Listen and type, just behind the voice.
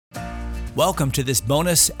Welcome to this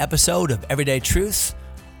bonus episode of Everyday Truth.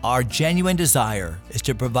 Our genuine desire is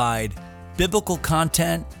to provide biblical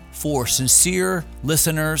content for sincere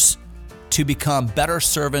listeners to become better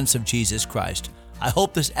servants of Jesus Christ. I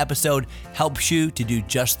hope this episode helps you to do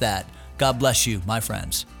just that. God bless you, my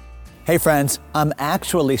friends. Hey friends, I'm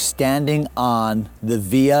actually standing on the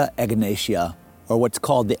Via Egnatia, or what's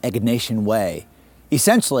called the Egnatian Way.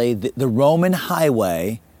 Essentially, the Roman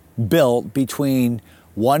highway built between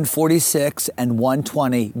 146 and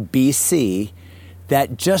 120 BC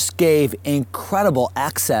that just gave incredible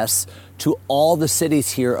access to all the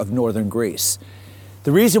cities here of northern Greece.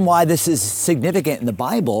 The reason why this is significant in the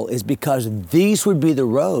Bible is because these would be the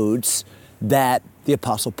roads that the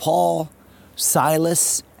Apostle Paul,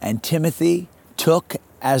 Silas, and Timothy took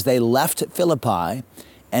as they left Philippi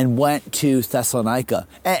and went to Thessalonica,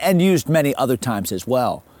 and used many other times as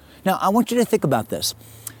well. Now, I want you to think about this.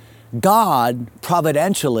 God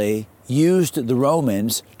providentially used the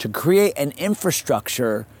Romans to create an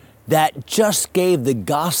infrastructure that just gave the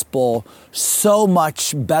gospel so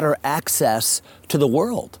much better access to the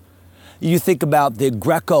world. You think about the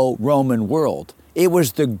Greco-Roman world. It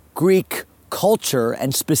was the Greek culture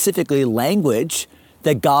and specifically language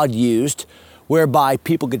that God used whereby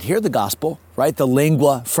people could hear the gospel, right? The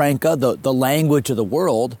lingua franca, the language of the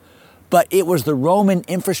world. But it was the Roman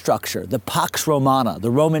infrastructure, the Pax Romana,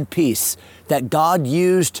 the Roman peace, that God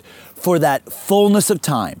used for that fullness of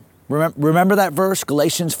time. Remember that verse,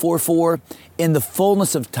 Galatians 4:4? In the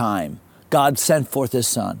fullness of time, God sent forth His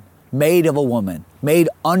Son, made of a woman, made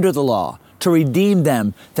under the law, to redeem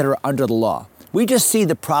them that are under the law. We just see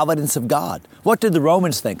the providence of God. What did the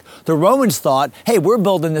Romans think? The Romans thought, hey, we're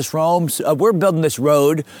building this road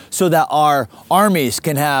so that our armies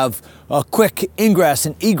can have a quick ingress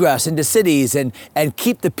and egress into cities and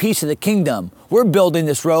keep the peace of the kingdom. We're building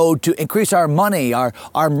this road to increase our money, our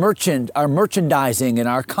merchandising, and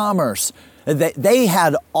our commerce. They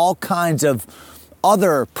had all kinds of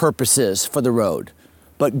other purposes for the road,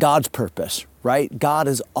 but God's purpose, right? God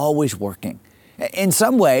is always working. In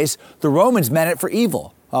some ways, the Romans meant it for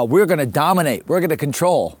evil. We're going to dominate. We're going to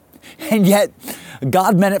control. And yet,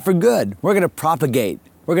 God meant it for good. We're going to propagate.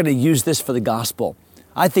 We're going to use this for the gospel.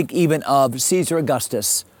 I think even of Caesar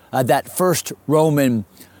Augustus, that first Roman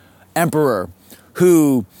emperor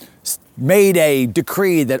who made a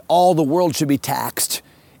decree that all the world should be taxed.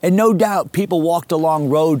 And no doubt people walked along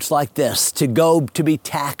roads like this to go to be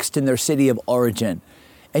taxed in their city of origin.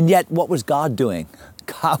 And yet, what was God doing?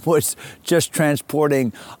 God was just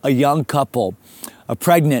transporting a young couple,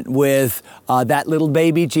 pregnant with that little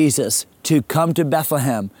baby Jesus, to come to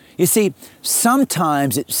Bethlehem. You see,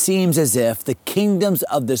 sometimes it seems as if the kingdoms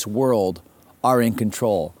of this world are in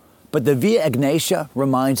control. But the Via Egnatia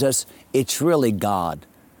reminds us it's really God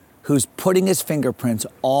who's putting His fingerprints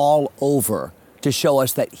all over to show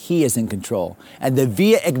us that He is in control. And the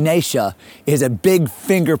Via Egnatia is a big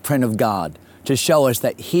fingerprint of God to show us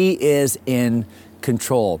that He is in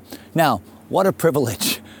control. Now, what a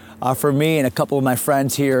privilege for me and a couple of my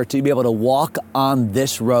friends here to be able to walk on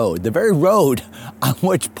this road, the very road on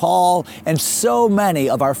which Paul and so many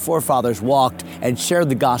of our forefathers walked and shared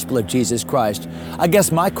the gospel of Jesus Christ. I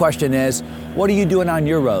guess my question is, what are you doing on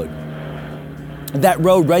your road? That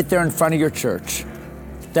road right there in front of your church,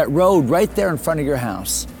 that road right there in front of your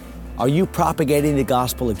house. Are you propagating the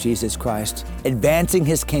gospel of Jesus Christ, advancing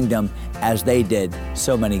His kingdom as they did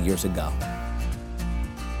so many years ago?